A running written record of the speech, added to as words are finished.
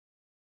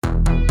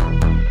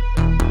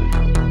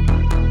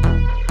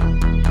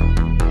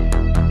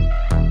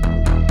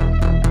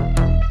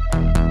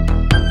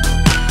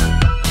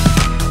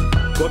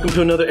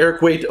Welcome to another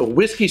Erik Wait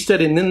whiskey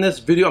study, and in this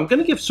video I'm going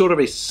to give sort of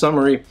a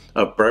summary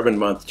of Bourbon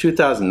Month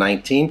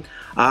 2019.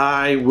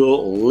 I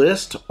will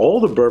list all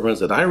the bourbons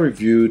that I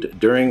reviewed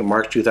during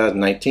March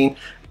 2019,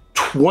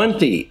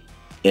 20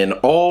 in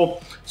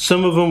all.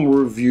 Some of them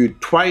were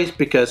reviewed twice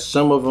because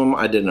some of them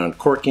I did an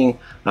uncorking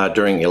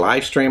during a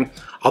live stream.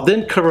 I'll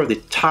then cover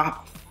the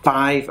top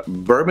 5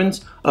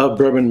 bourbons of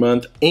Bourbon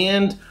Month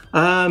and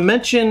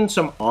mention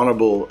some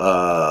honorable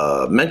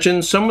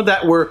mentions, some of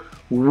that were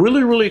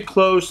really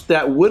close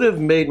that would have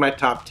made my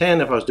top 10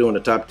 if I was doing a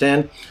top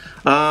 10,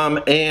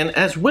 and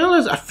as well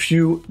as a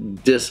few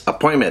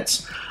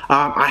disappointments.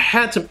 I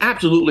had some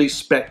absolutely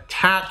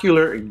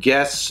spectacular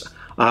guests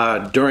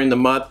during the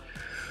month.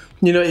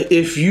 You know,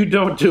 if you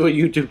don't do a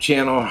YouTube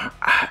channel,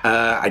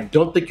 I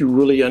don't think you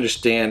really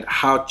understand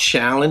how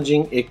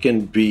challenging it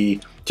can be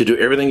to do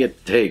everything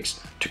it takes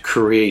to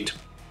create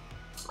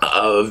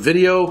a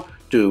video,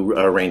 to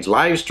arrange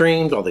live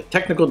streams, all the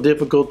technical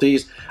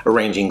difficulties,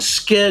 arranging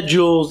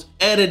schedules,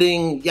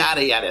 editing,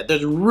 yada yada.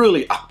 There's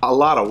really a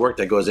lot of work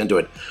that goes into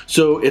it.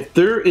 So if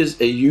there is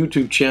a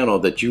YouTube channel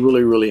that you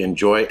really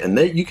enjoy, and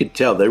you can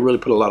tell they really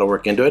put a lot of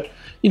work into it,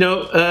 you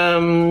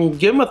know,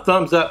 give them a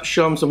thumbs up,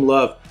 show them some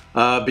love,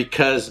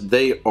 because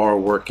they are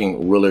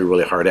working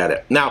really hard at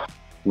it. Now,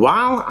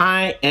 while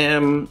I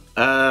am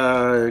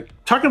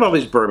talking about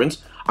these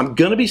bourbons, I'm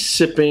gonna be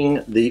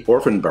sipping the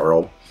Orphan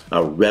Barrel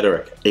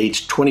Rhetoric,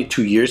 aged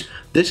 22 years.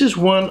 This is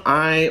one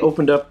I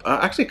opened up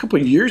actually a couple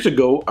of years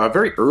ago,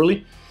 very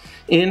early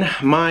in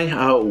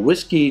my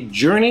whiskey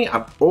journey.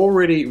 I've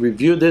already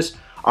reviewed this.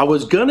 I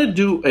was gonna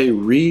do a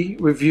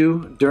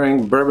re-review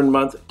during Bourbon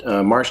Month,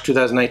 March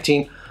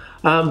 2019,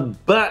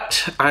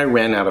 but I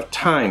ran out of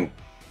time.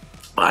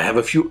 I have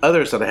a few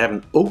others that I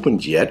haven't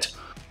opened yet,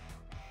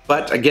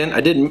 but again,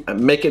 I didn't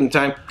make it in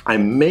time. I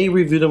may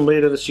review them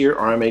later this year,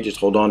 or I may just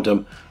hold on to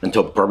them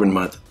until Bourbon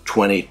Month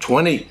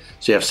 2020.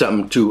 So you have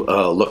something to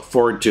look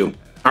forward to.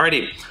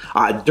 Alrighty,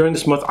 during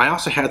this month, I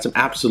also had some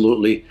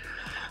absolutely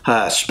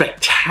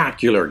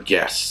spectacular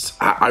guests.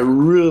 I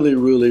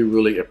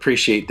really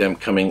appreciate them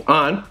coming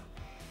on.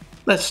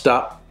 Let's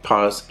stop,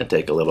 pause, and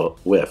take a little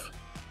whiff.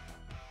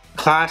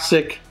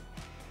 Classic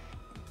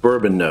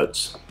bourbon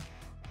notes.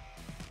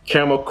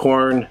 Caramel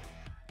corn,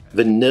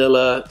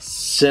 vanilla,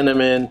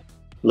 cinnamon,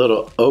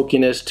 little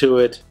oakiness to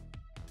it,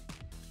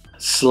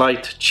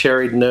 slight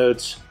cherried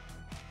notes,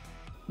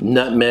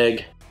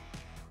 nutmeg,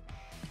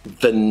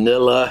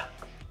 vanilla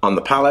on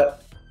the palate.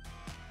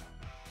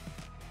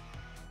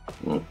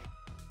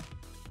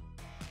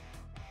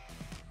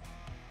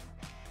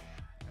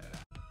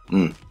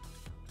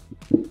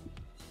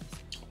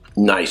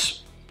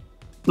 Nice.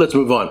 Let's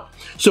move on.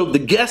 So the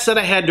guests that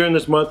I had during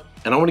this month,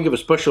 and I want to give a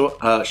special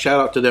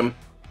shout out to them.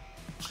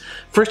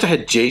 First I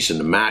had Jason,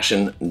 the mash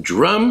and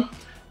drum,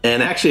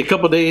 and actually a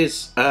couple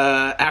days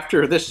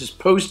after this is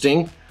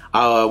posting,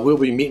 we'll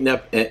be meeting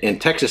up in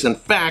Texas. In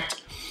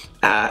fact,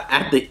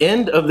 at the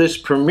end of this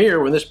premiere,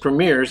 when this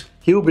premieres,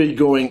 he'll be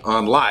going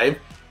on live,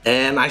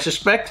 and I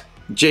suspect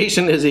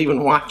Jason is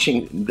even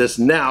watching this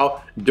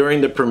now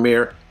during the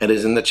premiere and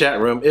is in the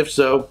chat room. If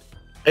so,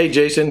 hey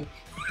Jason.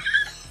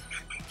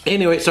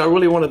 Anyway, so I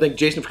really want to thank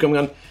Jason for coming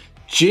on.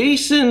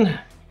 Jason,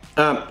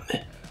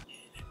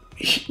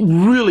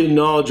 really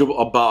knowledgeable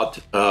about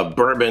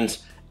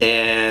bourbons,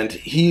 and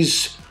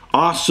he's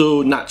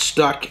also not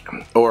stuck,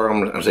 or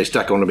I'm gonna say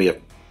stuck, I want to be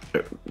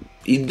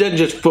he doesn't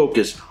just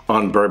focus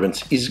on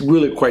bourbons. He's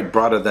really quite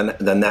broader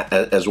than that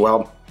as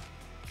well.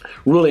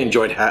 Really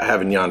enjoyed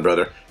having you on,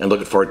 brother, and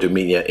looking forward to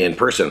meeting you in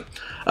person.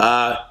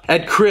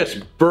 Had Chris,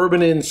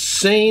 Bourbon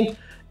Insane,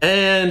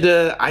 and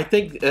I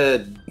think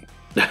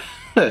I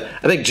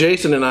think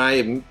Jason and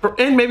I,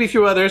 and maybe a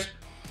few others,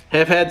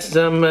 have had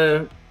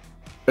some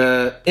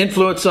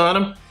influence on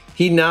him.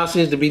 He now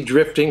seems to be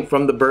drifting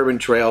from the bourbon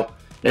trail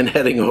and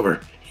heading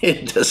over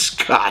into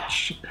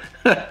Scotch.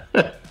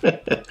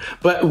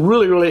 But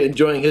really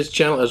enjoying his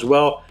channel as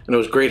well, and it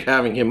was great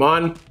having him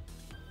on.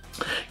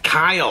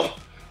 Kyle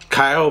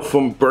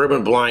from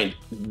Bourbon Blind.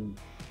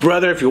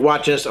 Brother, if you're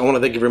watching this, I want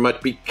to thank you very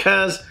much,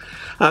 because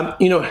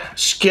you know,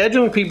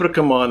 scheduling people to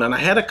come on, and I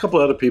had a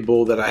couple other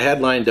people that I had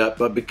lined up,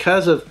 but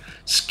because of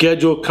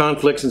schedule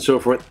conflicts and so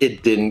forth,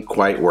 it didn't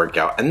quite work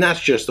out. And that's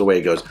just the way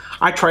it goes.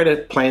 I try to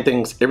plan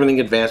everything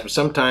in advance, but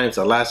sometimes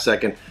the last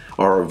second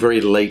or very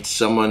late,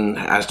 someone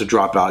has to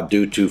drop out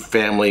due to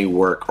family,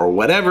 work, or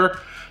whatever.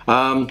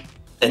 And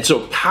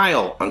so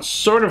Kyle, on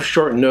sort of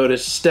short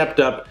notice, stepped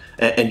up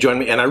and joined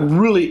me, and I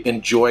really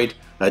enjoyed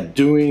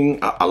doing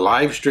a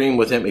live stream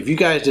with him. If you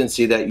guys didn't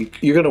see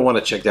that, you're going to want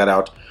to check that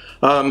out.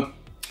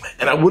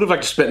 And I would have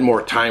liked to spend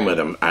more time with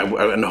him,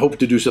 and hope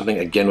to do something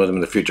again with him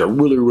in the future. I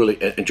really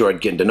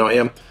enjoyed getting to know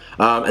him.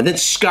 And then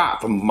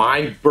Scott from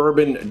My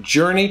Bourbon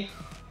Journey,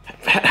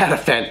 had a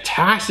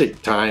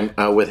fantastic time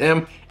with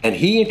him, and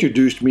he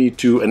introduced me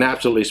to an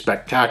absolutely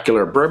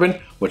spectacular bourbon,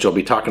 which I'll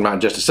be talking about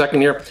in just a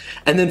second here.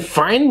 And then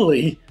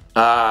finally,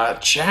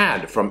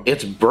 Chad from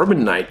It's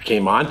Bourbon Night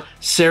came on.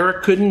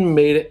 Sarah couldn't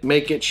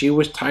make it. She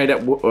was tied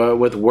up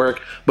with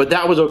work, but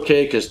that was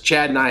okay because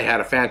Chad and I had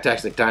a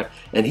fantastic time.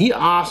 And he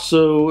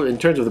also, in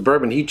terms of the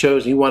bourbon he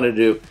chose, he wanted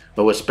to do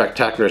was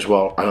spectacular as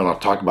well. I don't know, I'll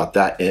talk about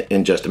that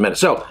in just a minute.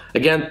 So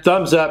again,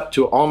 thumbs up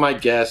to all my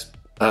guests.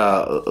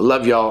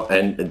 Love y'all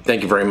and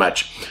thank you very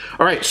much.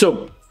 All right,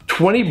 so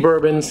 20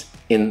 bourbons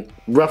in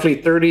roughly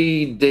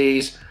 30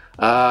 days.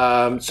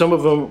 Some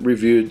of them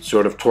reviewed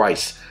sort of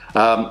twice.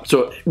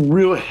 So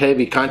real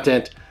heavy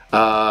content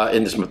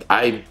in this month.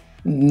 I've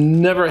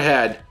never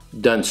had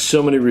done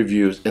so many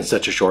reviews in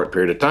such a short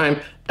period of time,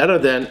 other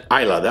than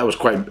Isla. That was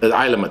quite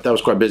Isla month. That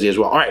was quite busy as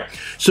well. All right,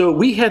 so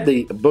we had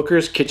the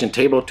Booker's Kitchen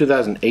Table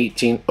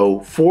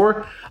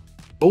 2018-04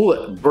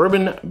 Bullet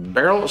Bourbon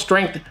Barrel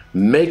Strength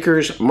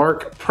Maker's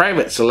Mark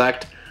Private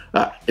Select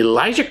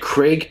Elijah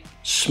Craig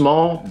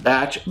Small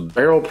Batch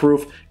Barrel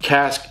Proof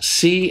Cask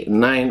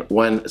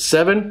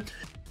C917.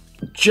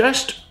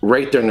 Just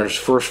right there in those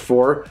first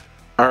four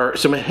are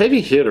some heavy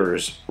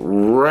hitters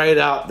right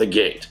out the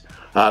gate.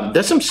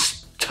 There's some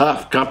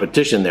tough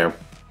competition there.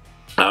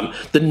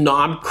 The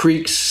Knob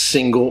Creek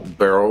Single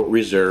Barrel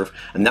Reserve,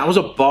 and that was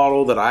a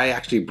bottle that I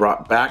actually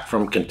brought back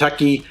from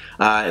Kentucky,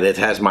 and it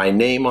has my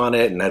name on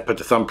it, and I put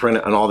the thumbprint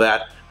and all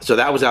that. So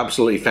that was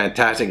absolutely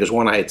fantastic. It was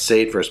one I had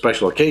saved for a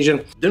special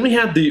occasion. Then we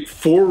had the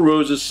Four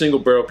Roses Single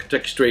Barrel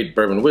Kentucky Straight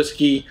Bourbon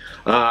Whiskey.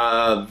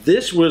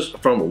 This was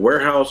from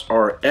Warehouse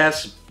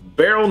RS,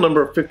 barrel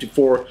number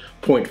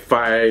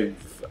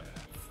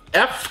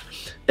 54.5F.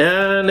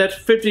 And that's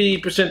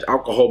 50%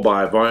 alcohol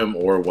by volume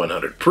or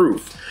 100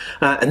 proof.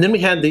 And then we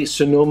had the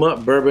Sonoma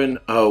Bourbon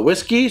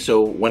Whiskey,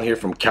 so one here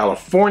from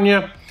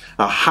California.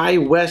 A High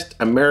West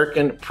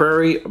American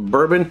Prairie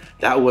Bourbon,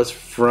 that was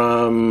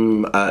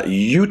from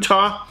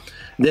Utah.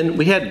 Then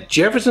we had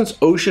Jefferson's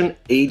Ocean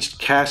Aged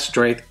Cask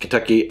Strength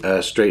Kentucky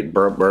Straight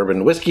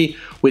Bourbon Whiskey,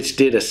 which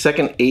did a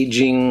second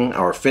aging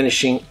or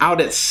finishing out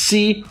at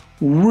sea.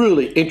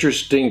 Really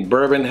interesting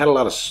bourbon, had a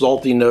lot of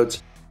salty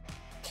notes.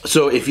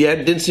 So if you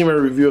didn't see my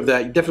review of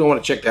that, you definitely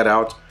want to check that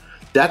out.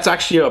 That's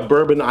actually a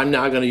bourbon I'm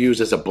now going to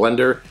use as a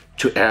blender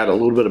to add a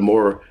little bit of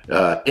more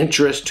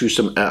interest to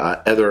some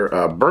other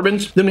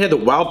bourbons. Then we had the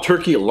Wild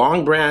Turkey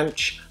Long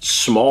Branch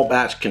Small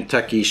Batch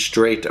Kentucky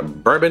Straight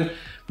Bourbon.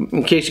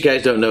 In case you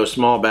guys don't know,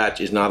 small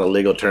batch is not a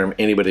legal term.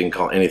 Anybody can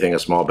call anything a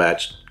small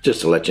batch,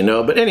 just to let you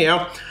know. But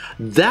anyhow,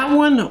 that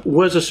one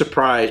was a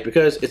surprise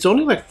because it's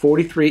only like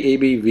 43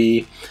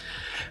 ABV.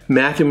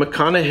 Matthew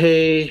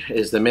McConaughey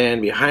is the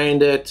man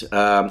behind it.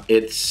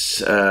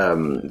 It's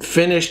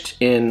finished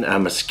in a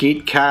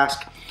mesquite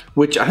cask,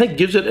 which I think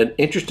gives it an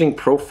interesting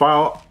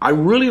profile. I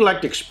really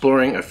liked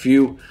exploring a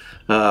few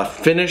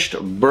finished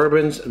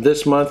bourbons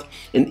this month,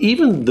 and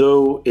even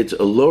though it's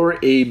a lower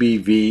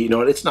ABV, you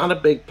know, it's not a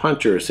big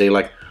puncher, say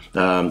like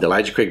the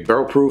Elijah Craig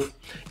Barrel Proof.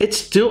 It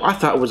still, I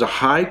thought, was a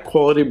high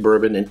quality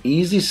bourbon, an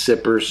easy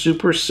sipper,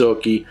 super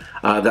silky,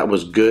 that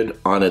was good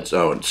on its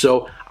own.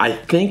 So I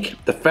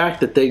think the fact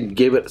that they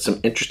gave it some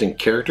interesting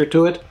character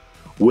to it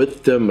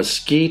with the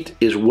mesquite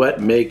is what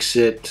makes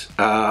it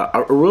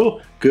a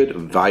real good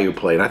value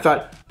play. And I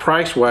thought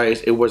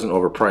price-wise, it wasn't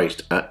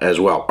overpriced as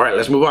well. All right,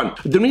 let's move on.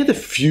 Then we had the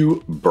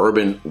Few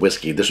Bourbon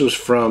Whiskey. This was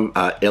from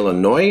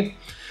Illinois.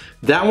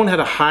 That one had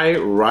a high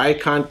rye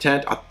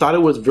content. I thought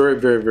it was very,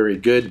 very, very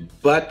good,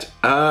 but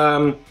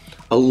a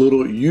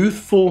little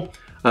youthful.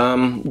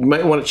 You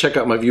might want to check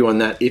out my view on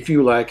that if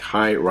you like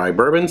high rye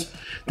bourbons.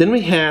 Then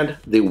we had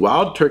the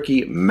Wild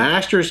Turkey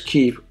Master's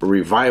Keep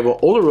Revival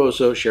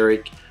Oloroso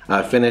Sherry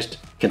finished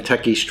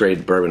Kentucky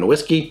Straight Bourbon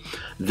Whiskey.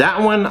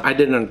 That one I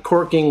did an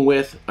uncorking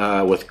with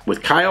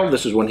Kyle.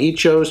 This is one he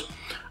chose,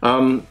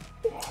 and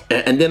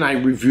then I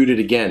reviewed it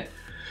again.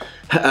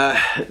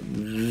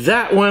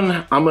 That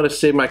one, I'm going to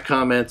save my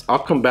comments. I'll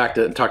come back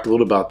to it and talk a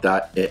little about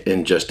that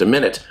in just a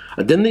minute.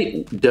 Then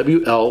the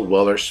W.L.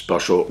 Weller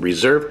Special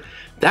Reserve.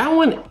 That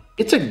one,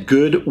 it's a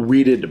good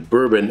wheated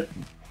bourbon,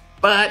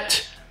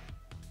 but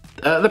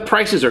the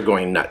prices are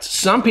going nuts.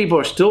 Some people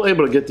are still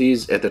able to get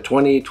these at the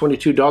 $20,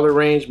 $22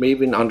 range,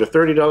 maybe even under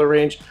 $30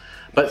 range.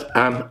 But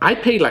I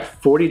paid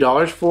like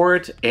 $40 for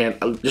it,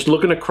 and just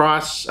looking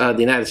across the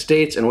United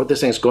States and what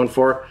this thing's going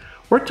for,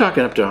 we're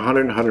talking up to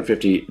 $100,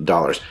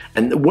 $150.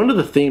 And one of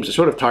the themes I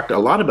sort of talked a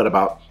lot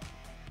about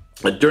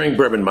during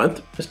Bourbon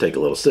Month, let's take a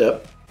little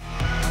sip,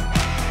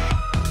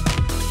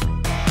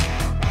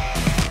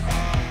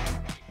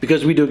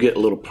 because we do get a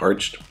little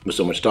parched with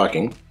so much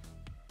talking,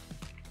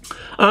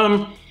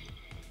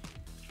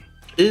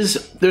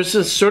 there's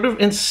a sort of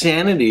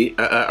insanity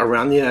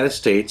around the United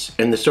States,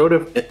 and the sort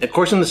of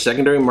course, in the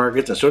secondary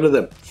markets and sort of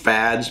the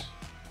fads,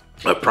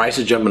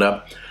 prices jumping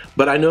up.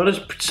 But I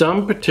noticed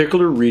some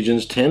particular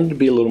regions tend to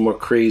be a little more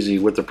crazy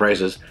with the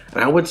prices,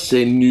 and I would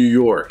say New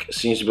York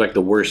seems to be like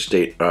the worst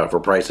state for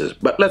prices.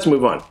 But let's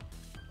move on.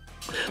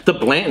 The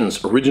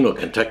Blanton's Original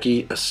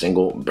Kentucky, a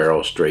single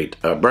barrel straight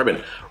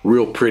bourbon.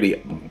 Real pretty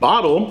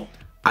bottle.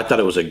 I thought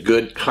it was a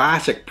good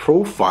classic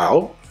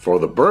profile for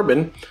the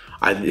bourbon.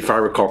 If I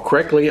recall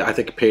correctly, I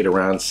think I paid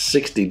around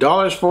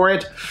 $60 for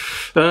it.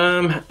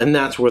 And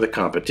that's where the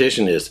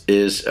competition is.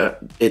 It's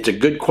a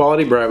good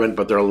quality bourbon,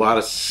 but there are a lot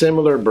of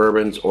similar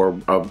bourbons or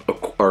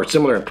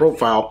similar in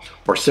profile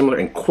or similar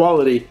in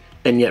quality,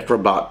 and yet for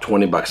about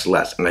 20 bucks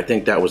less. And I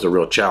think that was a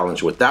real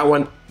challenge with that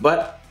one,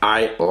 but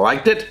I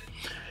liked it.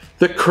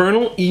 The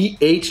Colonel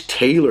E.H.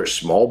 Taylor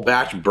Small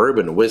Batch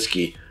Bourbon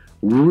Whiskey.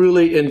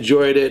 Really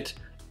enjoyed it.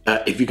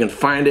 If you can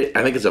find it,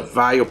 I think it's a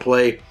value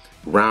play.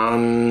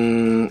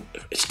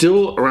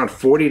 Still around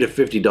 $40 to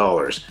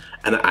 $50.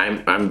 And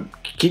I'm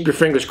keep your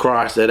fingers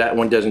crossed that that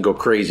one doesn't go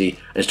crazy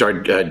and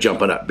start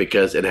jumping up,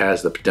 because it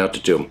has the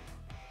potential to.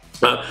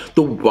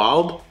 The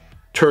Wild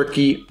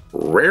Turkey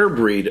Rare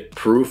Breed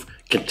Proof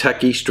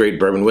Kentucky Straight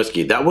Bourbon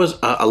Whiskey. That was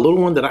a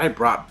little one that I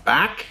brought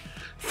back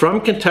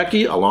from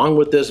Kentucky, along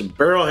with this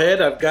barrel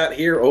head I've got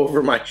here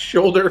over my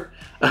shoulder.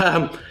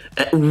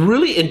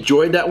 Really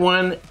enjoyed that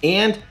one,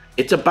 and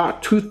it's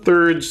about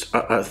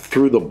 2/3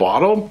 through the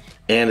bottle,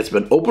 and it's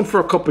been open for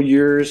a couple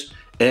years.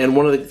 And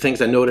one of the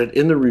things I noted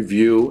in the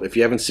review, if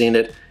you haven't seen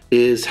it,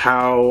 is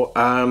how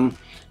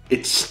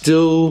it's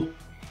still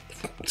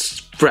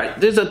fresh.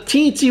 There's a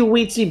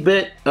teensy-weensy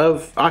bit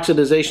of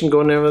oxidization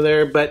going over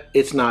there, but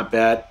it's not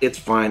bad. It's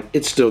fine.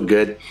 It's still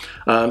good.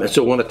 And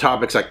so one of the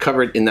topics I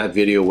covered in that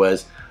video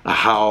was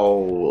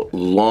how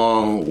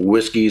long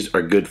whiskeys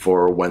are good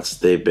for once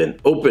they've been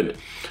opened.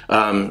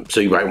 So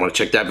you might want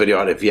to check that video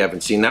out if you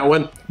haven't seen that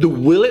one. The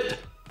Willet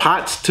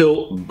Pot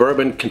Still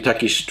Bourbon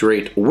Kentucky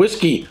Straight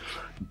Whiskey.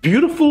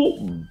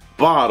 Beautiful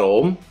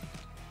bottle,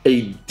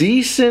 a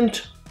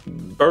decent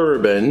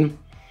bourbon,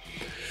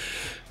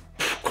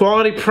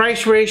 quality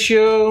price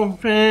ratio,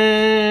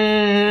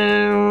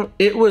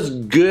 it was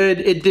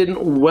good. It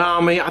didn't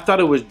wow me. I thought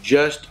it was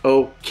just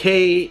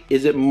okay.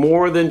 Is it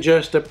more than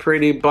just a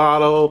pretty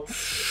bottle?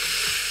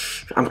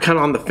 I'm kind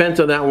of on the fence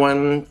on that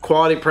one.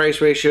 Quality price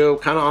ratio,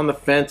 kind of on the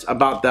fence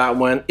about that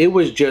one. It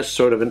was just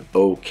sort of an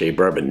okay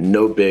bourbon.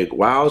 No big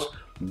wows,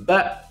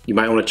 but you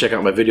might want to check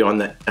out my video on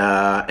that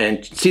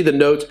and see the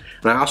notes.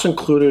 And I also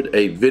included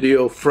a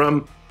video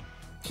from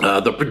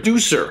the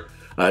producer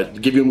to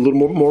give you a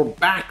little more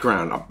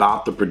background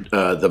about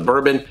the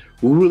bourbon.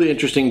 Really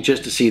interesting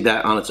just to see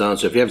that on its own.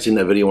 So if you haven't seen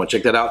that video, you want to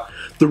check that out.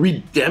 The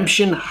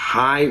Redemption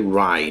High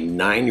Rye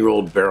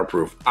 9-year-old barrel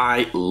proof.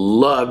 I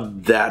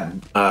loved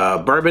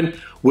that bourbon.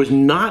 Was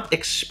not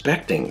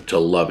expecting to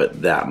love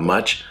it that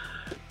much.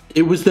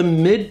 It was the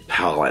mid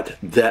palate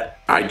that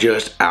I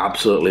just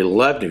absolutely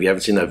loved. If you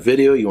haven't seen that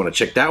video, you want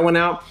to check that one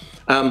out.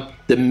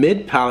 The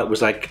mid palate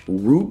was like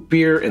root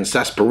beer and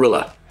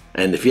sarsaparilla.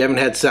 And if you haven't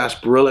had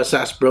sarsaparilla,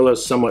 sarsaparilla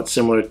is somewhat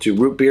similar to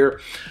root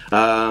beer.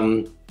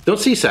 Don't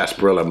see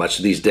sarsaparilla much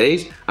these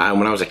days.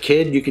 When I was a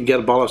kid, you could get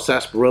a bottle of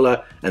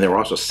sarsaparilla, and there were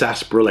also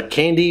sarsaparilla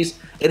candies.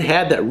 It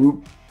had that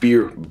root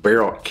beer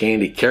barrel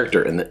candy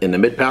character in the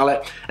mid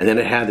palate, and then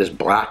it had this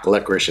black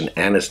licorice and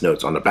anise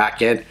notes on the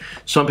back end.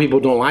 Some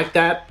people don't like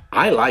that.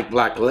 I like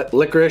black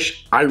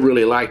licorice. I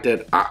really liked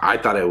it. I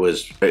thought it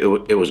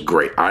was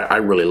great. I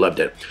really loved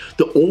it.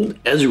 The Old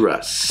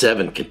Ezra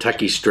 7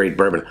 Kentucky Straight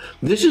Bourbon.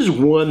 This is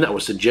one that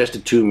was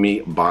suggested to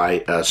me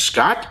by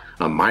Scott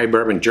on My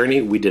Bourbon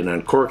Journey. We did an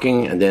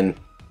uncorking, and then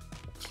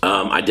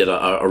I did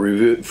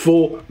a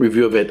full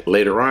review of it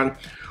later on.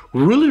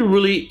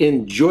 Really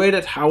enjoyed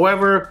it.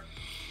 However,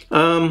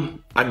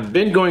 I've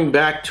been going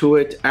back to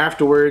it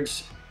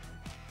afterwards,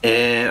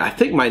 and I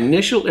think my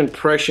initial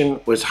impression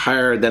was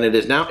higher than it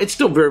is now. It's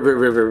still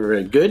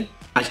very good.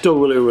 I still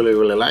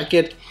really like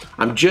it.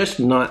 I'm just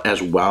not as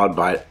wowed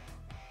by it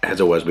as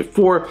I was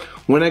before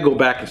when I go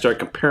back and start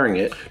comparing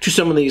it to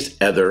some of these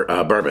other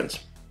bourbons.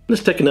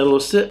 Let's take another little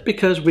sip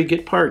because we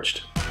get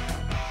parched.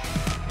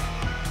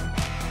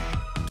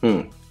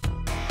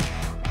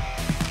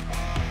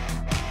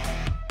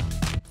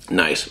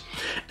 Nice.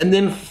 And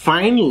then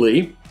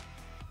finally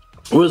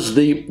was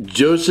the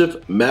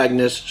Joseph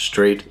Magnus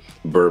Straight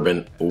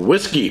Bourbon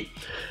Whiskey.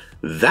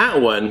 That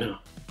one,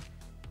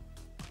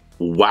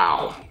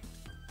 wow.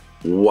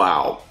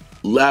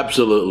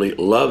 Absolutely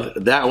love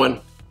that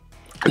one.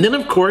 And then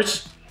of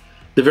course,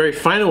 the very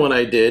final one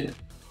I did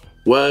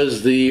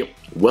was the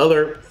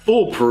Weller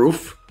Full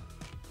Proof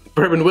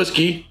Bourbon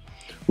Whiskey,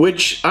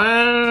 which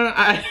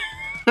I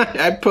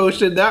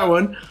posted that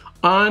one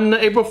on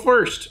April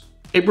 1st,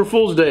 April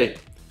Fool's Day.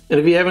 And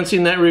if you haven't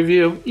seen that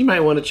review, you might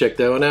want to check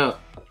that one out.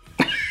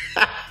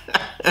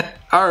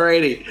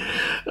 Alrighty.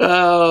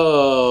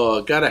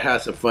 Oh, gotta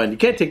have some fun. You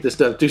can't take this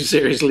stuff too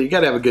seriously. You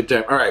gotta have a good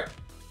time. Alright.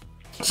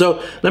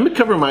 So let me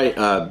cover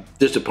my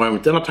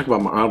disappointment, then I'll talk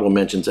about my honorable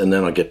mentions, and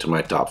then I'll get to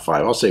my top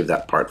 5. I'll save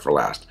that part for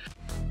last.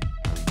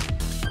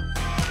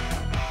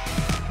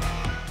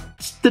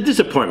 The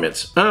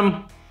disappointments.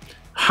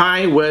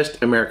 High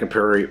West American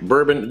Prairie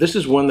Bourbon. This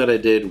is one that I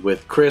did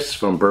with Chris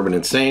from Bourbon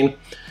Insane.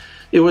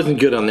 It wasn't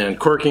good on the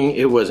uncorking.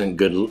 It wasn't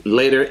good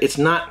later. It's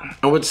not,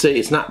 I would say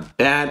it's not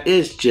bad.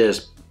 It's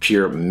just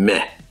pure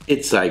meh.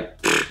 It's like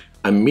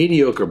a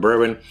mediocre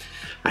bourbon.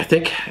 I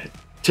think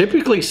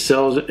typically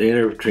sells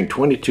anywhere between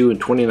 $22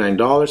 and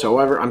 $29.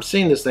 However, I'm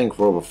seeing this thing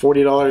for over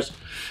 $40.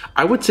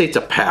 I would say it's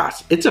a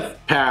pass. It's a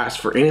pass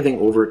for anything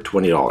over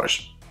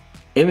 $20.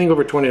 Anything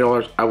over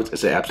 $20, I would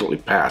say absolutely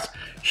pass.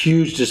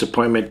 Huge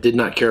disappointment, did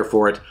not care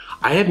for it.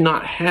 I have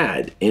not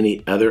had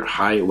any other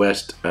High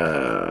West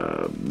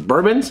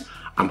bourbons.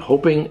 I'm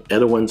hoping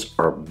other ones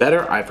are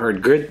better. I've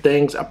heard good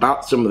things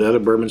about some of the other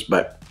bourbons,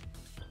 but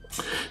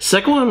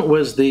second one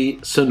was the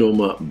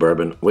Sonoma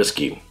Bourbon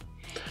Whiskey.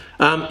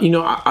 You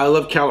know, I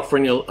love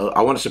California.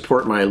 I want to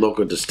support my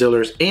local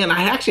distillers, and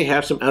I actually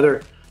have some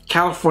other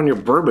California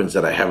bourbons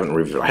that I haven't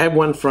reviewed. I have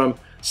one from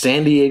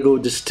San Diego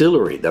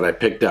Distillery that I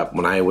picked up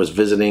when I was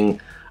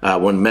visiting,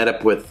 when met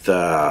up with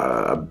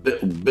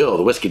Bill,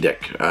 the whiskey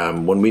dick.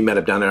 When we met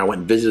up down there, I went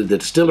and visited the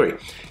distillery.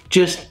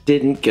 Just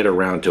didn't get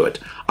around to it.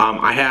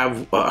 I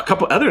have a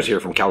couple others here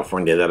from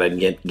California that I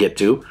didn't get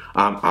to.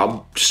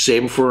 I'll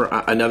save them for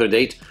another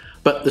date.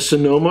 But the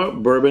Sonoma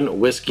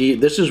Bourbon Whiskey,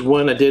 this is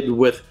one I did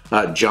with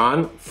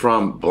John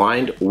from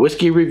Blind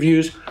Whiskey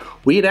Reviews.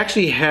 We had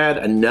actually had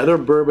another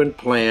bourbon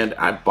planned.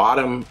 I bought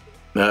him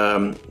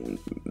a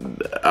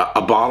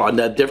bottle,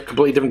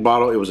 completely different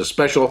bottle. It was a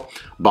special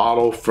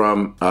bottle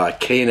from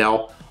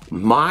K&L.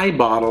 My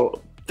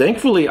bottle,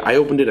 thankfully I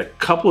opened it a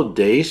couple of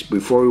days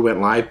before we went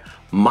live.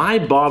 My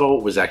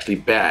bottle was actually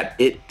bad.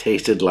 It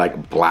tasted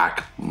like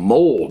black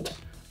mold.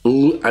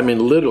 I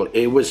mean, literally,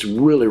 it was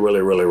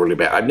really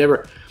bad. I've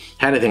never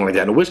had anything like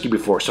that in a whiskey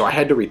before, so I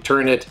had to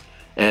return it,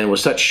 and with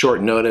such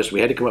short notice, we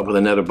had to come up with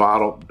another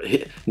bottle.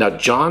 Now,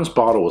 John's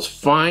bottle was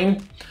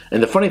fine,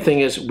 and the funny thing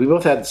is, we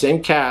both had the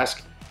same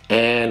cask,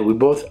 and we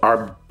both,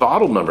 our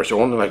bottle numbers are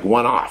only like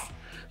one off.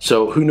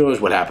 So who knows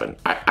what happened?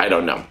 I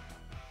don't know.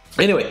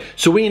 Anyway,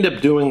 so we ended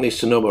up doing the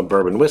Sonoma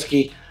Bourbon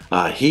Whiskey.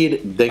 He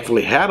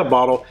thankfully had a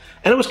bottle,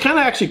 and it was kind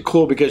of actually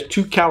cool because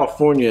two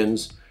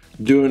Californians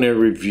doing a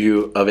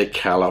review of a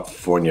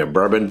California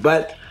bourbon,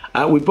 but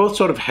we both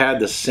sort of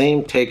had the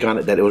same take on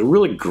it, that it was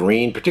really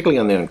green, particularly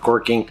on the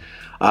uncorking.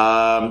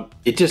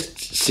 It just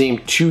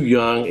seemed too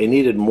young. It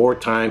needed more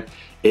time.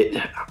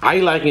 I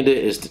likened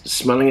it as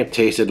smelling it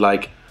tasted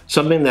like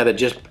something that had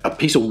just a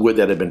piece of wood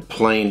that had been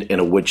planed in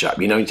a wood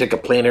shop. You know, you take a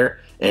planer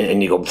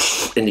and you go,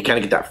 and you kind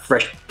of get that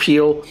fresh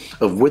peel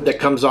of wood that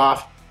comes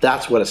off.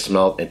 That's what it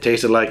smelled and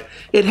tasted like.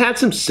 It had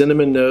some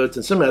cinnamon notes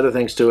and some other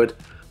things to it,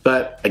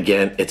 but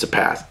again, it's a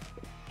pass.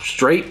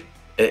 Straight,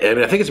 I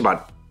mean, I think it's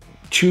about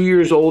 2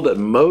 years old at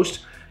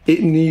most.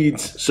 It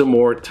needs some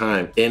more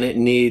time, and it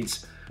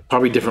needs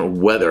probably different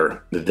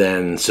weather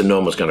than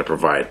Sonoma's going to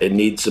provide. It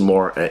needs some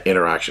more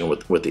interaction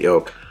with the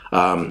oak.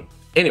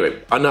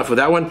 Anyway, enough of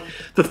that one.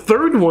 The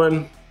third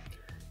one,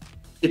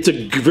 it's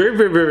a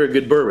very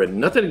good bourbon.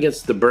 Nothing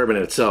against the bourbon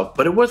itself,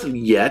 but it wasn't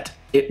yet.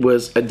 It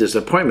was a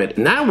disappointment,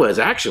 and that was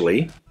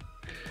actually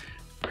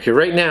here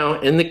right now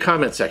in the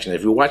comment section.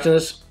 If you're watching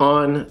this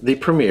on the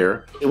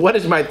premiere, what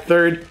is my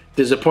third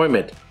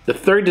disappointment? The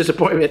third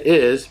disappointment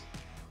is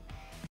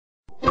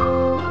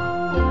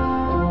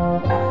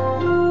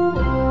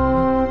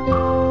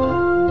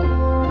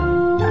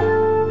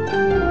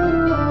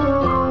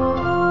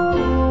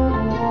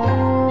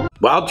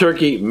Wild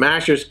Turkey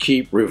Mashers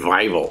Keep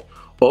Revival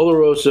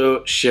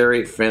Oloroso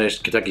Sherry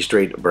Finished Kentucky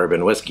Straight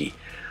Bourbon Whiskey.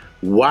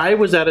 Why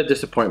was that a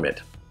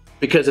disappointment?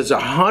 Because it's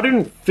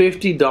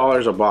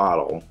 $150 a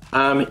bottle.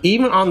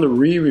 Even on the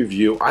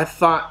re-review, I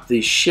thought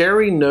the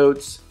sherry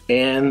notes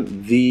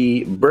and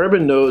the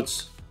bourbon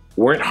notes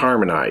weren't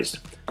harmonized.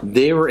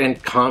 They were in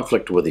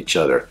conflict with each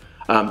other.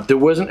 There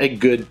wasn't a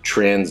good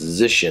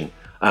transition.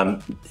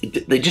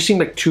 They just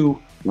seemed like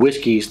two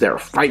whiskeys that were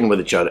fighting with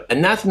each other,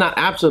 and that's not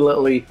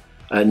absolutely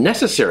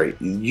necessary.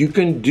 You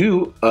can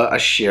do a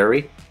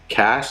sherry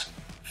cask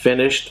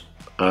finished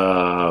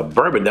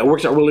bourbon that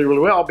works out really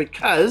well,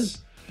 because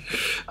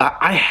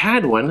I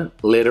had one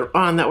later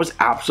on that was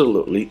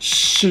absolutely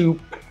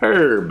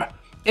superb.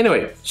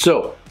 Anyway,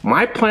 so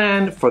my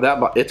plan for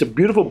that, it's a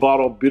beautiful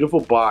bottle,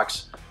 beautiful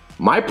box.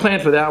 My plan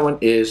for that one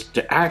is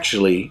to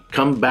actually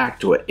come back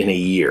to it in a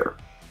year.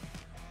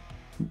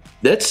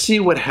 Let's see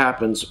what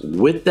happens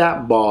with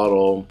that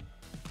bottle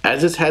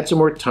as it's had some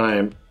more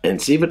time, and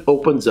see if it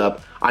opens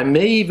up. I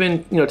may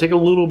even, take a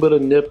little bit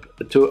of nip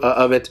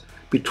of it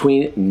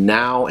between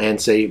now and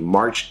say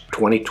March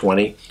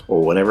 2020,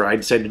 or whenever I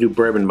decide to do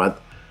Bourbon Month.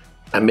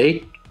 I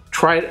may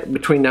try it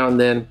between now and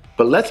then,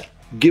 but let's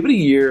give it a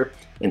year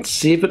and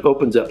see if it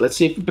opens up. Let's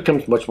see if it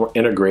becomes much more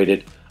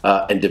integrated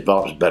and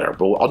develops better.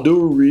 But I'll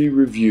do a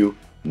re-review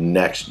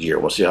next year.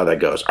 We'll see how that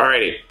goes.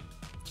 Alrighty.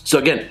 So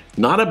again,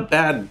 not a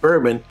bad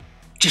bourbon,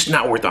 just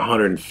not worth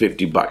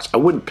 150 bucks. I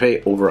wouldn't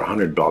pay over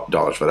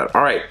 $100 for that.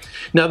 All right,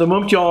 now the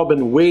moment y'all have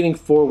been waiting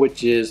for,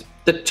 which is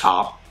the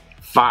top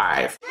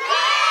 5.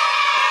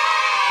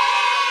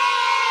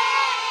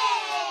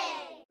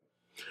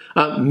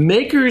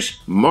 Maker's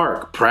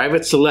Mark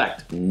Private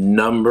Select,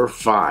 number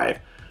 5.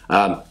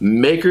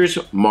 Maker's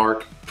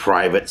Mark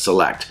Private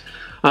Select.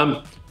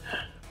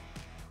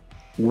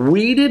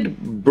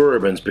 Wheated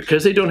bourbons,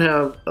 because they don't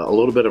have a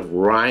little bit of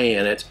rye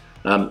in it,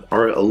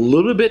 are a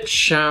little bit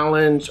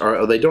challenged,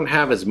 or they don't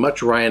have as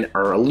much rye in it,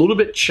 are a little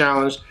bit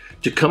challenged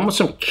to come with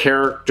some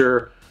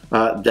character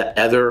that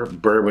other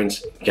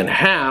bourbons can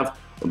have.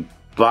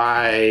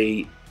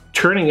 by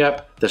turning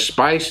up the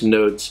spice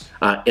notes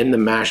in the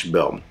mash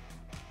bill.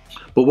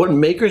 But what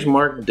Maker's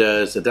Mark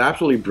does that's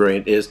absolutely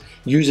brilliant is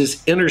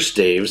uses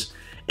interstaves,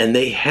 and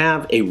they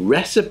have a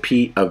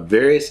recipe of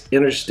various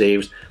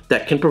interstaves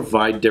that can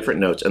provide different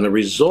notes. And the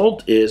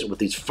result is, with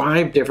these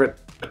 5 different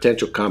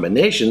potential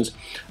combinations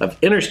of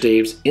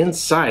interstaves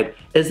inside,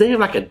 is they have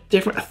like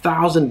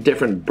 1,000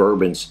 different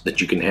bourbons that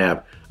you can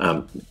have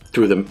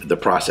through the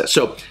process.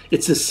 So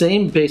it's the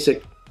same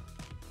basic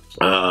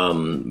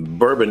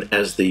bourbon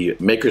as the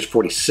Maker's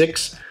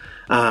 46,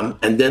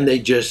 and then they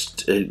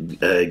just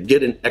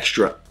get an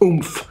extra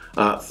oomph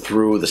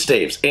through the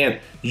staves. And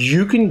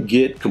you can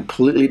get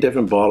completely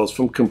different bottles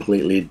from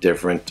completely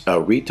different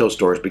retail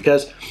stores,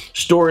 because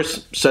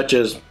stores such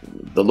as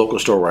the local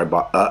store where I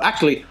bought,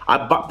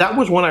 that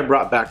was one I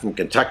brought back from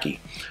Kentucky,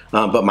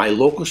 but my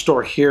local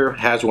store here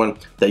has one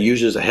that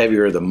uses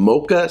the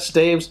mocha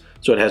staves,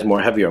 so it has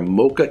more heavier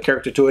mocha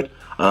character to it.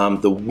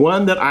 The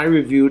one that I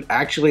reviewed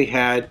actually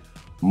had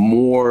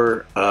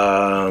more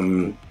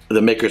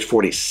the Maker's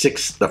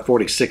 46, the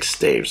 46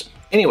 staves.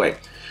 Anyway,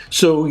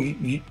 so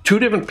 2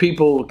 different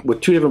people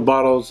with 2 different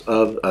bottles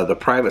of the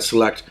Private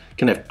Select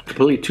can have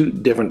completely 2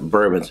 different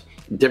bourbons,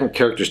 different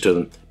characters to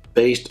them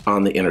based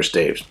on the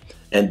interstaves.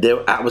 And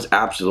that was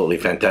absolutely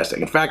fantastic.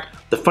 In fact,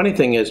 the funny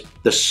thing is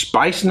the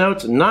spice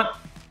notes, not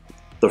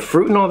the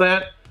fruit and all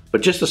that,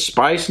 but just the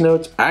spice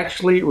notes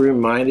actually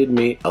reminded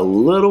me a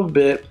little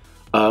bit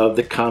of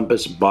the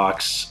Compass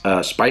Box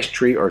Spice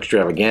Tree or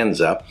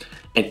Extravaganza.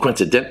 And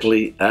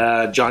coincidentally,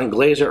 John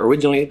Glazer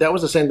originally, that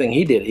was the same thing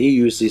he did. He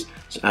used these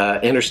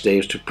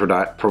interstaves to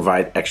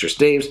provide extra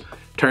staves.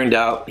 Turned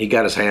out he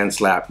got his hand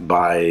slapped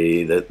by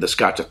the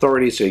Scotch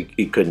authorities, so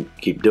he couldn't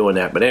keep doing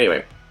that. But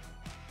anyway,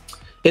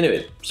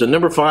 so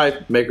number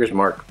 5, Maker's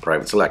Mark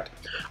Private Select.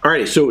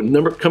 Alrighty, so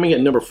coming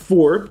at number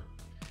 4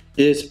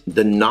 is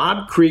the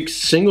Knob Creek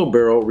Single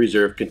Barrel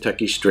Reserve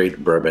Kentucky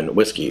Straight Bourbon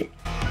Whiskey.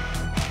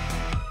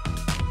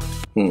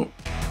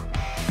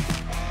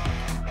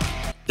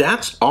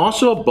 That's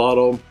also a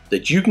bottle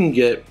that you can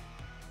get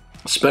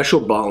special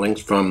bottlings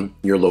from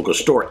your local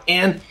store,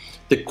 and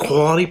the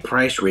quality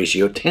price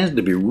ratio tends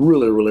to be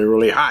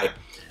really high.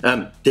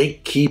 They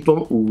keep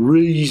them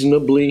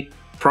reasonably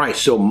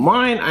priced. So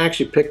mine I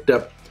actually picked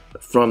up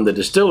from the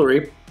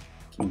distillery,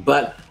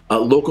 but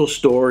local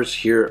stores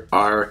here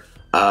are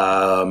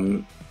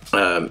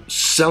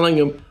selling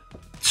them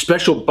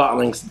special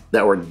bottlings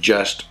that were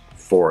just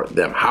for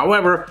them.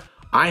 However,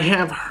 I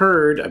have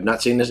heard, I've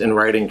not seen this in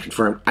writing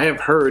confirmed, I have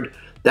heard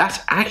that's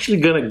actually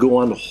going to go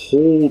on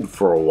hold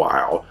for a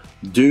while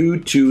due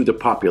to the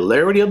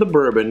popularity of the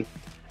bourbon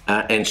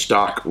and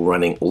stock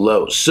running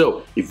low.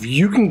 So if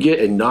you can get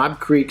a Knob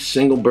Creek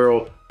Single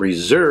Barrel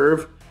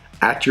Reserve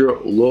at your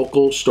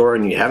local store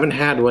and you haven't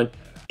had one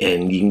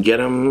and you can get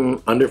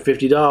them under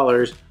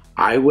 $50,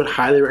 I would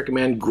highly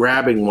recommend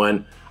grabbing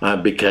one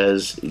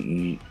because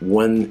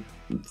when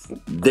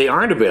they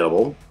aren't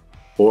available,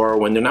 or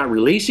when they're not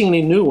releasing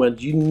any new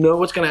ones, you know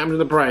what's going to happen to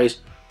the price.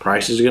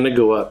 Prices are going to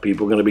go up.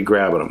 People are going to be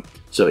grabbing them.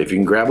 So if you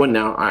can grab one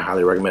now, I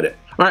highly recommend it.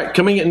 All right,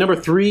 coming at number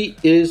 3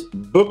 is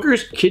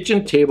Booker's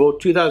Kitchen Table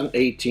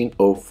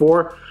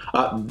 2018-04.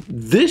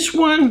 This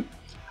one,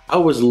 I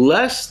was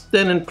less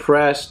than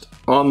impressed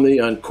on the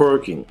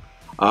uncorking.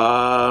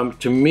 To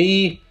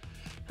me,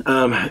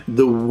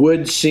 the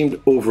wood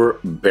seemed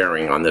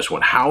overbearing on this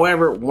one.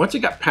 However, once it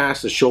got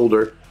past the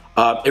shoulder,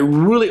 it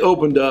really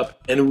opened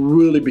up and it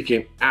really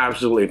became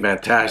absolutely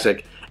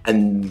fantastic,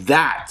 and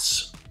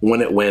that's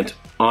when it went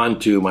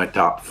onto my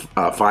top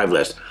 5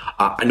 list.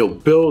 I know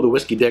Bill, the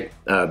Whiskey Deck,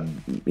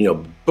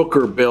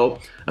 Booker Bill,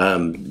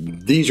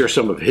 these are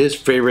some of his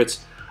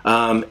favorites,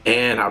 and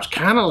I was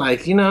kind of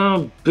like,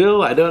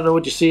 Bill, I don't know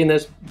what you see in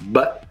this,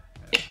 but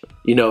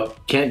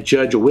can't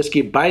judge a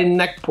whiskey by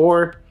neck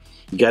pour.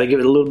 You got to give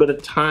it a little bit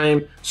of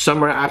time.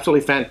 Some are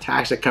absolutely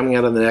fantastic coming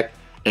out of the neck,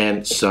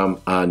 and some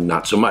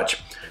not so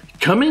much.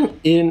 Coming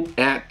in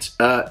at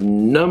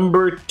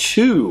number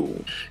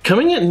 2.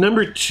 Coming at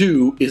number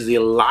 2 is the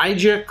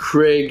Elijah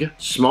Craig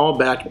Small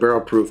Batch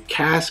Barrel Proof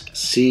Cask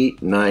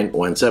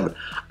C917.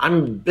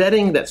 I'm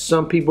betting that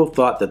some people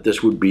thought that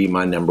this would be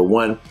my number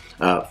 1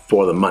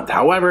 for the month.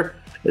 However,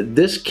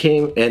 this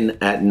came in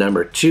at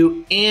number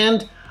 2,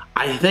 and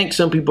I think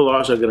some people are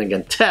also going to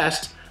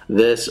contest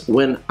this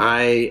when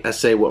I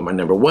say what my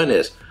number 1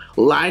 is.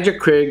 Elijah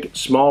Craig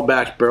Small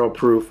Batch Barrel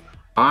Proof.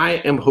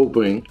 I am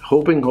hoping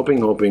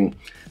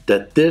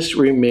that this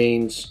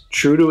remains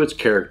true to its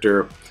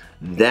character,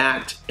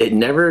 that it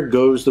never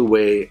goes the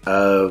way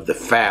of the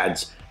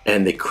fads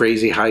and the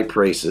crazy high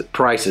prices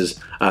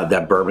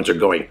that bourbons are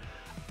going.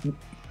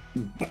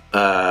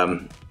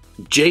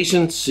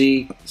 Jason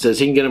C says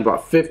he can get them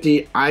about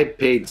 50. I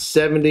paid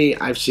 70.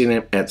 I've seen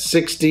them at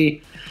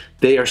 60.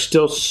 They are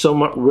still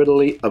somewhat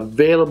readily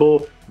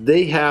available.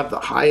 They have the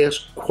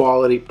highest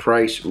quality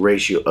price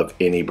ratio of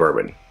any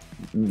bourbon.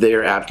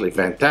 They're absolutely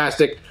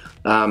fantastic.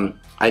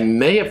 I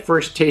may have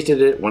first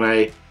tasted it when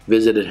I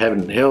visited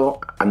Heaven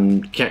Hill.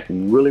 I can't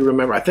really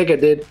remember. I think I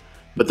did,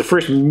 But the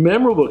first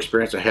memorable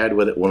experience I had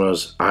with it when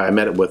I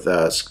met it with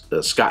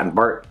Scott and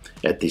Bart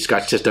at the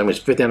Scotch Testimony's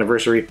 5th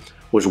anniversary.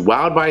 Was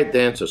wowed by it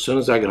then, so as soon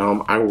as I got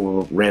home, I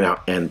ran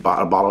out and bought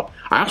a bottle.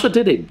 I also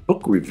did a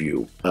book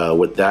review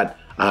with that.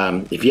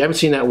 If you haven't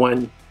seen that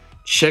one,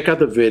 check out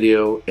the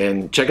video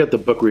and check out the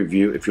book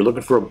review. If you're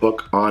looking for a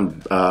book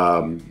on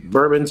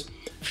bourbons,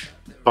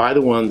 buy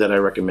the one that I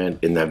recommend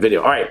in that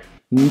video. All right,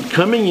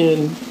 coming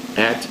in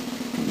at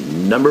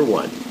number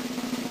 1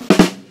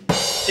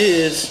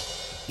 is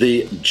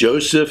the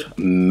Joseph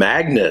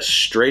Magnus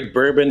Straight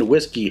Bourbon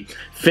Whiskey,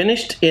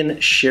 finished in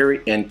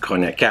sherry and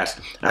cognac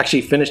cask.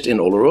 Actually finished in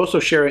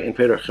Oloroso sherry and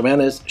Pedro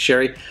Jimenez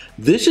sherry.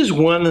 This is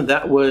one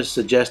that was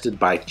suggested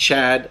by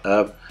Chad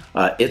of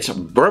It's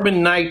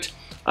Bourbon Night.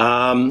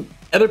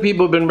 Other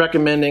people have been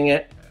recommending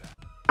it.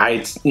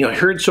 I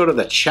heard sort of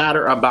the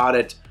chatter about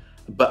it,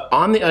 but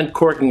on the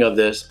uncorking of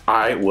this,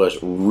 I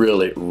was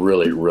really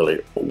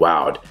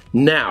wowed.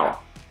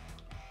 Now,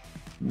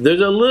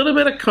 there's a little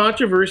bit of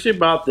controversy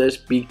about this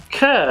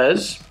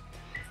because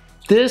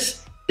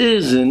this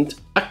isn't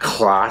a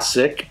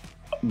classic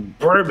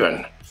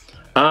bourbon.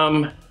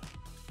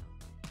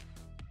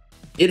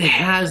 It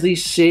has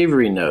these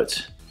savory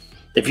notes.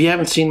 If you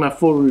haven't seen my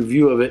full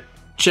review of it,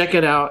 check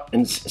it out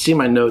and see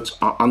my notes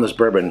on this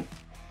bourbon.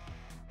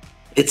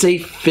 It's a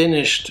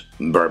finished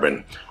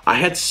bourbon. I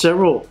had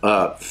several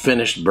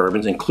finished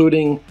bourbons,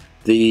 including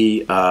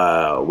the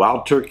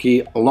Wild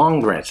Turkey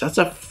Long Branch. That's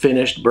a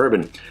finished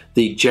bourbon.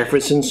 The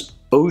Jefferson's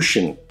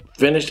Ocean,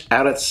 finished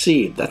out at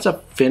sea. That's a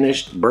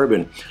finished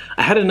bourbon.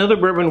 I had another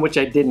bourbon which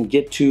I didn't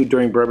get to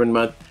during Bourbon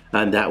Month,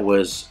 and that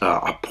was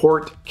a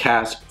port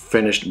cask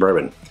finished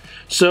bourbon.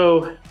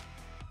 So,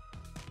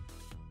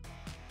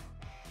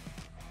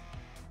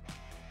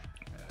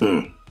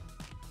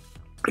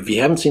 if you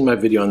haven't seen my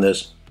video on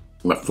this,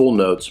 my full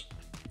notes,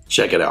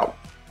 check it out.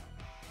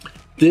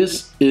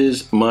 This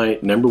is my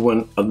number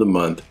 1 of the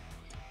month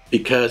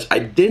because I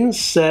didn't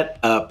set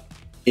up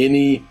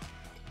any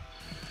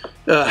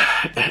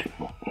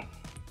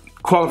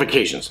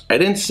qualifications. I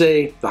didn't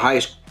say the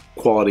highest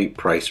quality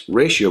price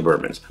ratio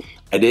bourbons.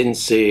 I didn't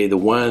say the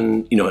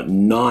one,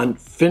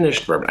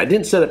 non-finished bourbon. I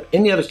didn't set up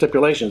any other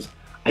stipulations.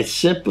 I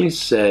simply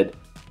said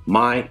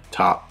my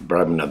top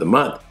bourbon of the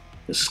month.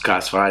 This is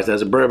classified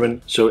as a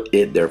bourbon, so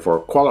it therefore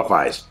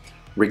qualifies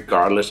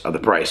regardless of the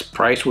price.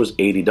 Price was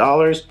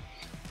 $80.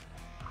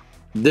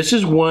 This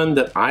is one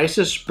that I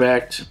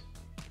suspect,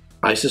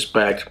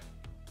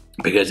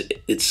 because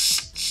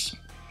it's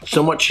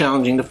somewhat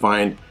challenging to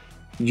find,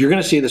 you're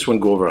gonna see this one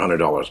go over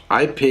 $100.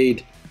 I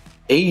paid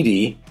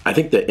 $80. I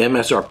think the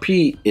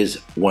MSRP is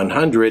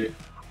 $100.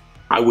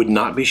 I would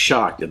not be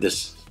shocked if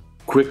this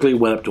quickly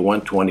went up to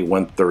 $120,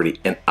 $130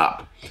 and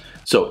up.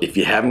 So if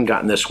you haven't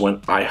gotten this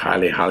one, I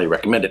highly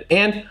recommend it.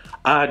 And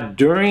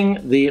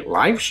during the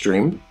live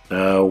stream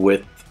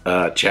with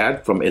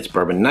Chad from It's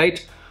Bourbon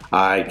Night,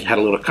 I had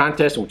a little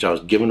contest in which I was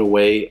giving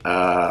away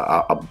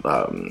a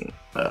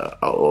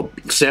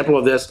sample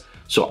of this.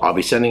 So I'll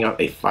be sending out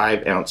a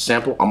 5-ounce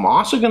sample. I'm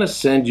also going to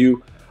send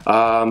you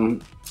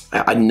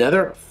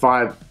another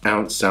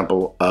 5-ounce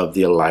sample of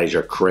the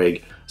Elijah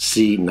Craig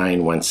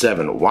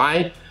C917.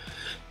 Why?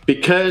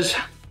 Because,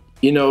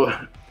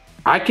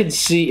 I could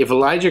see if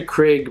Elijah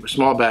Craig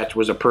small batch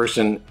was a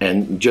person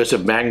and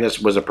Joseph Magnus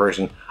was a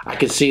person, I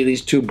could see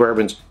these two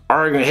bourbons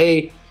arguing,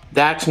 hey,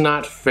 that's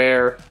not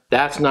fair.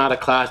 That's not a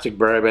classic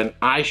bourbon.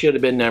 I should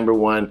have been number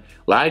 1.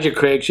 Elijah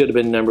Craig should have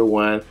been number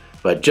 1.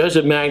 But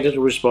Joseph Magnus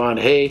will respond,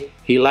 hey,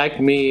 he liked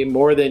me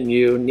more than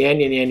you. Nya,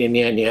 nya, nya, nya,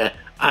 nya, nya.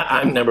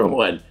 I'm number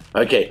 1.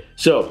 Okay,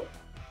 so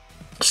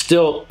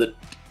still the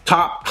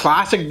top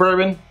classic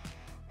bourbon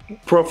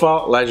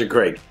profile, Elijah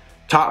Craig.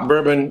 Top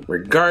bourbon,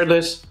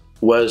 regardless,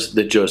 was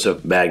the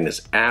Joseph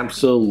Magnus.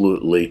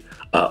 Absolutely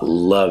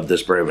love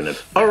this bourbon.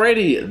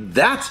 Alrighty,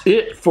 that's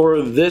it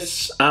for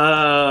this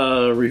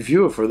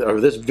review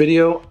of this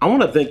video. I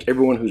want to thank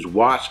everyone who's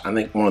watched. I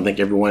want to thank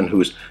everyone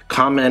who's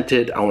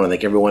commented. I want to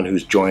thank everyone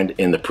who's joined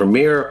in the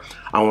premiere.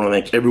 I want to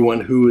thank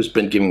everyone who has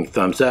been giving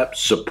thumbs up,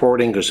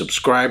 supporting, or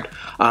subscribed.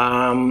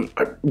 I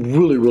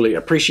really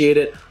appreciate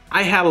it.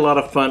 I had a lot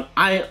of fun.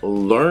 I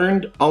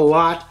learned a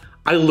lot.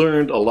 I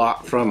learned a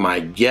lot from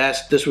my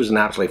guests. This was an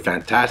absolutely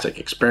fantastic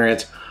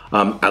experience.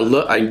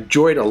 I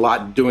enjoyed a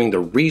lot doing the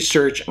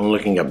research and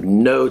looking up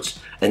notes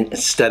and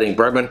studying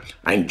bourbon.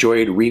 I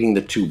enjoyed reading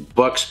the 2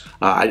 books.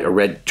 I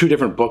read 2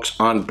 different books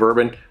on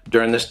bourbon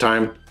during this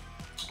time.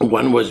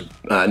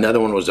 Another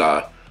one was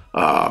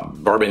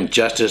Bourbon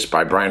Justice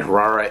by Brian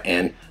Herrera,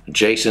 and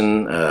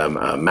Jason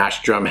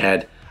Mastrom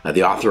had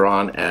the author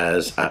on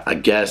as a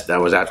guest.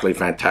 That was absolutely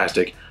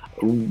fantastic.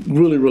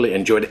 Really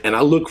enjoyed it, and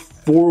I look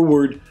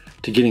forward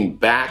to getting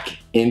back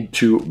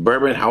into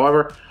bourbon.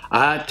 However,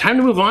 time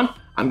to move on.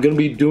 I'm going to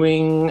be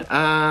doing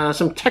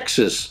some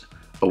Texas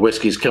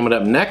whiskeys coming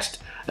up next.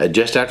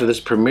 Just after this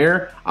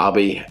premiere, I'll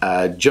be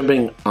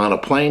jumping on a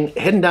plane,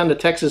 heading down to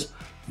Texas,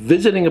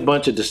 visiting a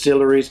bunch of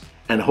distilleries,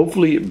 and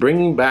hopefully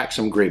bringing back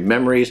some great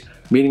memories,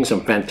 meeting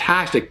some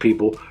fantastic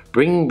people,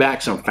 bringing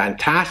back some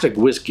fantastic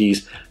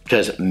whiskeys,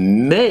 because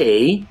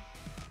May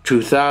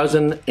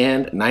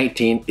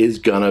 2019 is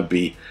gonna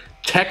be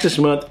Texas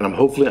month, and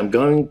hopefully I'm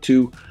going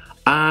to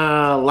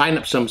line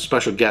up some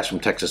special guests from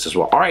Texas as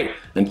well. All right,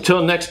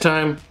 until next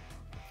time,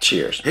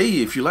 cheers.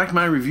 Hey, if you liked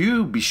my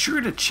review, be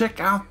sure to check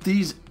out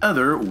these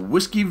other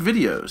whiskey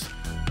videos.